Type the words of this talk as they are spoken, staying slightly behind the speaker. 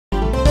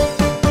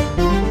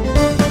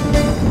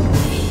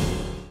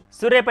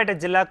సూర్యాపేట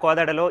జిల్లా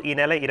కోదాడలో ఈ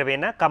నెల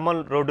 20న ఖమ్మం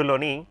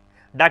రోడ్డులోని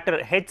డాక్టర్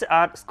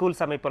హెచ్ఆర్ స్కూల్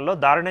సమీపంలో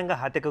దారుణంగా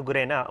హత్యకు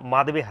గురైన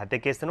మాధవి హత్య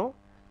కేసును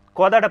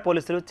కోదాడ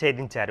పోలీసులు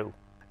ఛేదించారు.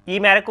 ఈ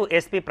మేరకు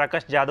ఎస్పీ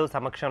ప్రకాష్ జాదవ్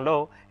సమక్షంలో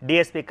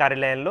డీఎస్పీ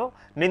కార్యాలయంలో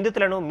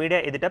నిందితులను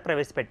మీడియా ఎదుట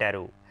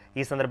ప్రవేశపెట్టారు.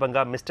 ఈ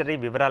సందర్భంగా మిస్టరీ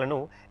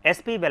వివరాలను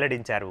ఎస్పీ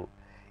వెల్లడించారు.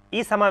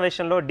 ఈ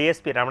సమావేశంలో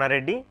DSP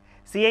Ramanareddy,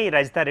 CI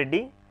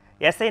Rajitha Reddy,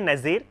 SI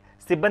Nazir,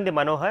 సిబ్బంది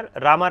మనోహర్,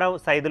 రామారావు,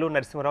 సైదులు,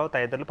 నరసింహరావు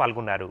తదితరులు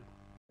పాల్గొన్నారు.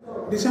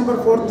 December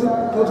 4th,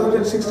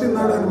 2016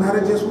 నాడు ఆయన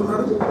మ్యారేజ్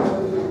చేసుకున్నాడు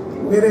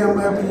వేరే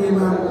అమ్మాయి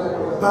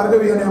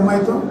భార్గవి అనే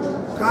అమ్మాయితో.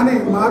 కానీ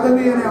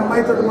మాధవి అనే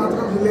అమ్మాయితో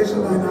మాత్రం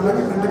రిలేషన్ ఆయన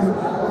అలాగే కంటిన్యూ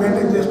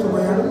మెయింటైన్ చేస్తూ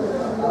పోయాడు.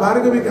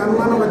 భార్గవికి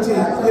అనుమానం వచ్చి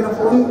ఈయన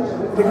ఫోన్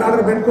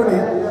రికార్డర్ పెట్టుకొని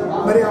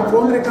మరి ఆ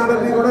ఫోన్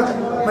రికార్డర్ని కూడా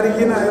మరి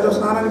ఈయన ఏదో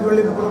స్నానానికి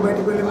వెళ్ళినప్పుడు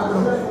బయటకు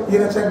వెళ్ళినప్పుడు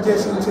ఈయన చెక్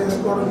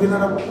చేసుకోవడం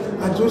వినడం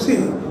అది చూసి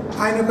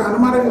ఆయన యొక్క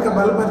అనుమానం ఇంకా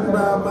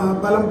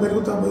బలం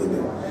పెరుగుతూ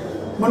పోయింది.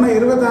 మొన్న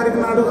 20వ తారీఖు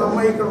నాడు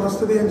అమ్మాయి ఇక్కడ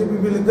వస్తుంది అని చెప్పి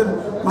వీళ్ళిద్దరు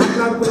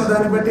మాట్లాడుకున్న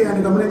దాన్ని బట్టి ఆయన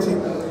గమనించి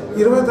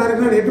 20వ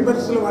తారీఖు నాడు ఎట్టి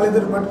పరిస్థితుల్లో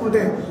వాళ్ళిద్దరు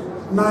పట్టుకుంటే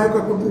నా యొక్క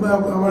కుటుంబ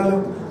వాళ్ళు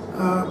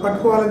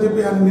పట్టుకోవాలని చెప్పి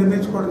ఆయన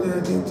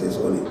నిర్ణయించుకోవడం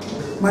చేసుకొని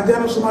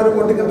మధ్యాహ్నం సుమారు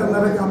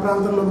 1:30 ఆ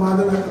ప్రాంతంలో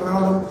మాధవి అక్కడ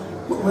రావడం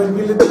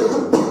వీళ్ళిద్దరు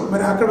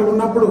మరి అక్కడ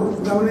ఉన్నప్పుడు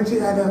గమనించి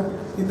ఆయన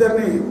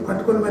ఇద్దరిని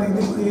పట్టుకొని మరి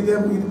ఇది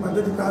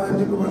పద్ధతి కాదని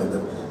చెప్పి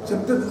వాళ్ళిద్దరు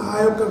చెప్తే ఆ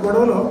యొక్క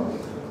గొడవలో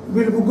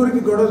వీళ్ళు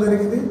ముగ్గురికి గొడవ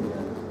జరిగింది.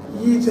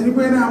 ఈ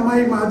చనిపోయిన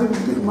అమ్మాయి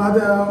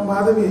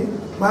మాధవి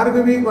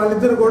భార్గవి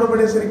వాళ్ళిద్దరు గొడవ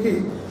పడేసరికి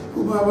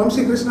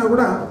వంశీకృష్ణ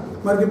కూడా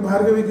మరి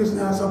భార్గవికి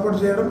సపోర్ట్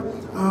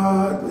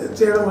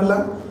చేయడం వల్ల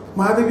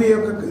మాధవి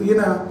యొక్క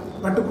ఈయన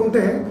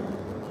పట్టుకుంటే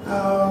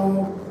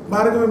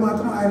భార్గవి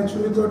మాత్రం ఆయన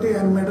చున్నితోటి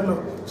ఆయన మెడలో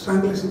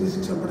స్ట్రాంగులేషన్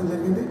తీసి చంపడం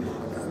జరిగింది.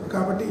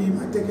 కాబట్టి ఈ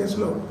హత్య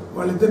కేసులో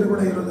వాళ్ళిద్దరిని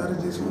కూడా ఈరోజు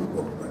అరెస్ట్ చేసి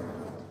కోర్టు